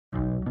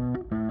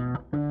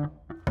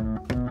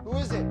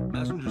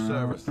Who's your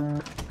service?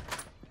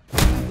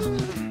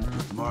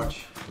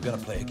 March, we're gonna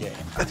play a game.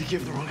 I think you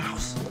have the wrong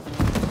house.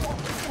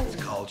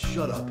 It's called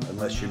Shut Up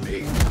Unless You're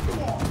Me.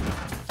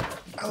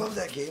 I love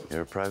that game.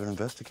 You're a private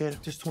investigator?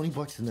 There's 20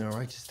 bucks in there, all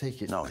right? Just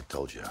take it. No, I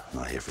told you. I'm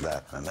not here for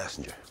that. I'm a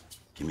messenger.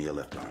 Give me your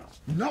left arm.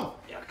 No.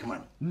 Yeah, come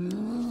on.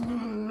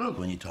 No.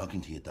 When you're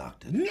talking to your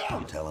doctor, No.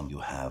 you tell him you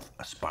have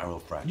a spiral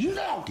fracture.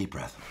 No. Deep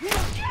breath.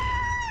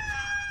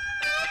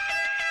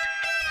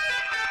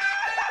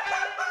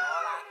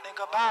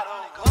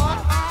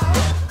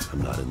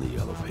 I'm not in the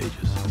yellow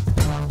pages.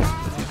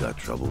 If you got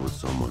trouble with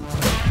someone,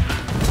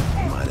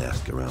 you might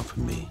ask around for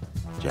me,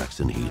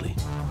 Jackson Healy.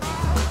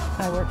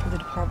 I work for the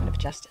Department of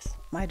Justice.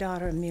 My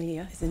daughter,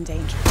 Amelia, is in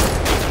danger.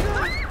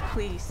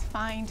 Please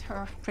find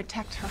her,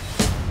 protect her.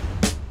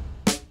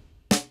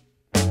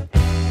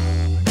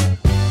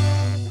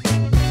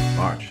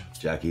 March,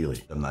 Jack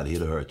Healy. I'm not here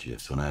to hurt you,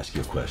 so I'm gonna ask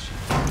you a question.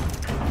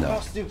 How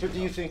stupid do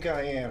you think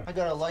I am? I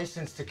got a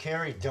license to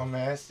carry,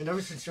 dumbass. And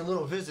ever since your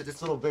little visit,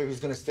 this little baby's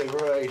gonna stay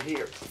right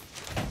here.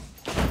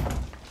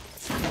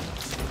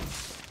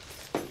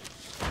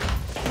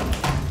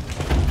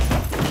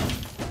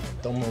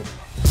 Don't move.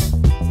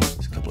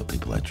 There's a couple of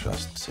people I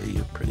trust say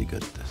you're pretty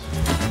good at this.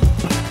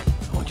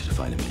 I want you to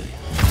find Amelia.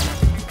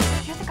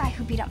 You're the guy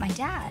who beat up my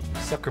dad.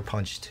 Sucker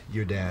punched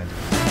your dad.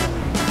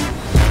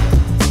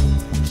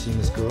 You seen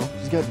this girl?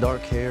 She's got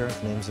dark hair.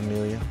 Her name's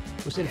Amelia.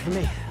 What's in it for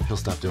me? He'll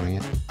stop doing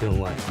it. Doing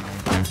what?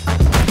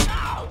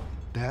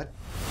 Dad?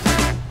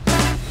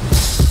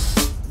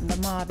 The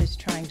mob is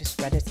trying to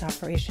spread its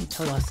operation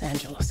to Los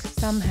Angeles.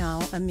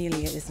 Somehow,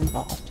 Amelia is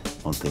involved.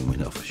 One thing we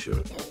know for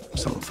sure,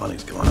 something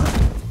funny's going on.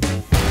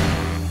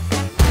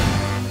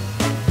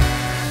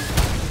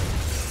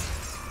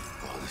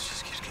 Oh, this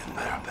just keeps getting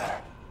better and better.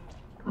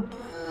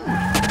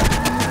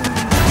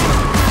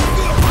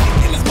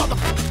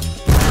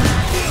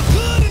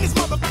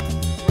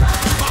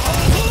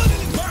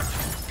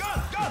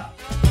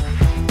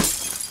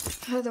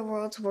 You're the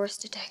world's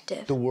worst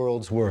detective. The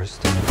world's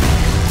worst.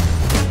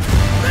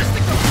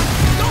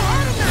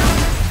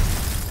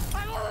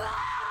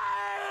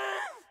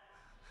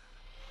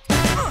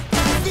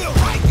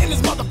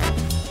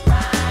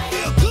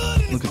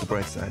 Look at the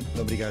bright side.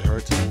 Nobody got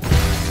hurt.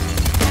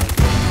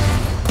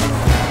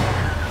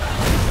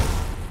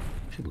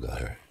 People got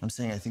hurt. I'm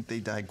saying I think they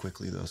died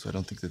quickly, though, so I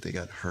don't think that they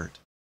got hurt.